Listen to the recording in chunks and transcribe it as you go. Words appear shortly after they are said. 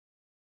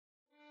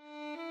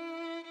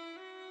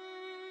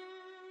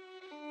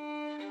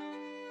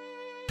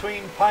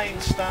Between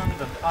pine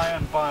stand and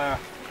iron bar,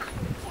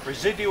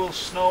 residual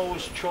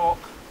snows chalk,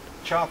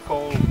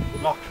 charcoal,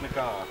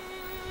 Lochnagar,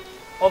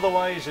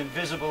 otherwise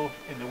invisible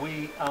in the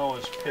wee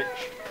hour's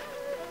pitch.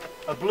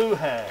 A blue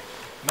hair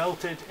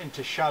melted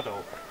into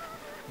shadow,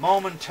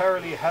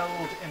 momentarily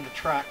held in the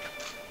track,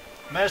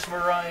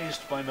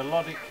 mesmerised by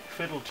melodic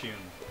fiddle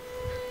tune,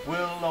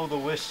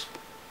 will-o'-the-wisp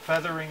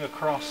feathering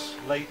across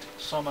late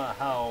summer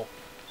Howe,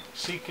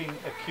 seeking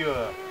a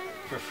cure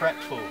for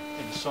fretful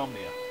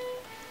insomnia.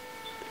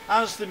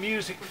 As the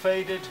music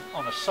faded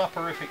on a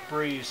soporific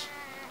breeze,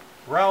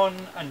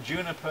 rowan and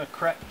juniper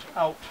crept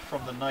out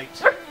from the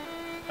night.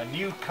 A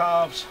new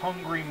calf's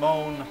hungry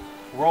moan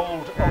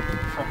rolled up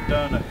from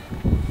Durnach,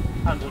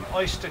 and an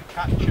oyster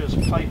catcher's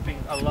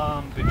piping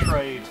alarm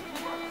betrayed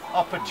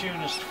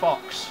opportunist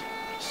fox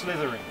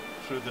slithering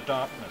through the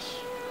darkness.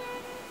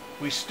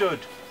 We stood,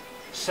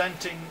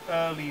 scenting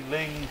early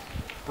ling,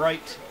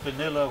 bright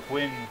vanilla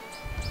whin,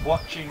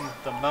 watching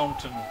the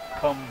mountain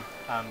come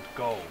and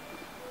go.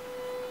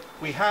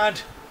 We had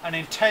an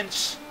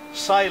intense,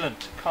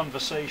 silent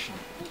conversation.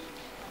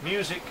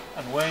 Music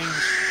and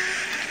wains,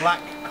 black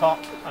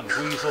cock and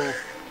weasel,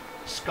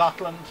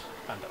 Scotland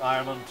and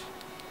Ireland,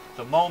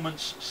 the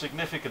moment's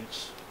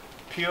significance,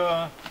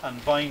 pure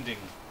and binding,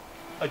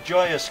 a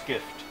joyous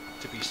gift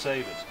to be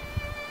savoured.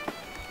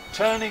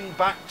 Turning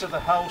back to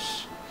the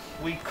house,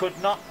 we could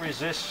not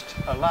resist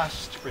a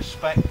last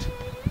respect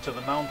to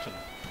the mountain,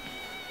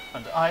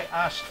 and I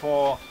asked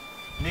for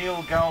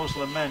Neil Gow's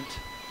lament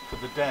for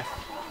the death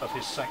of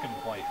his second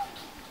wife.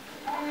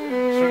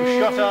 Through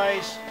shut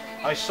eyes,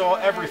 I saw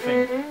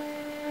everything,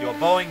 your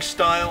bowing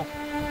style,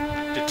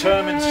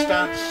 determined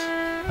stance,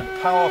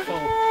 and powerful,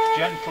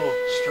 gentle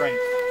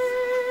strength.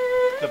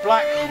 The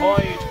black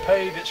void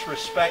paid its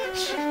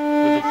respects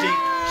with a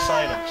deep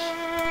silence,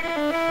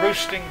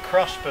 roosting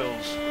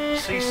crossbills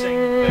ceasing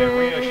their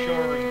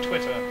reassuring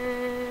twitter,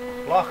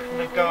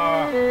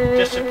 Lochnagar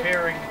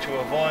disappearing to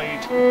avoid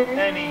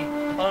any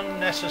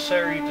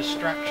unnecessary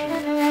distraction,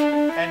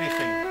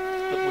 anything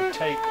that would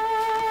take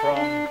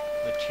from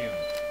the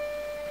tune.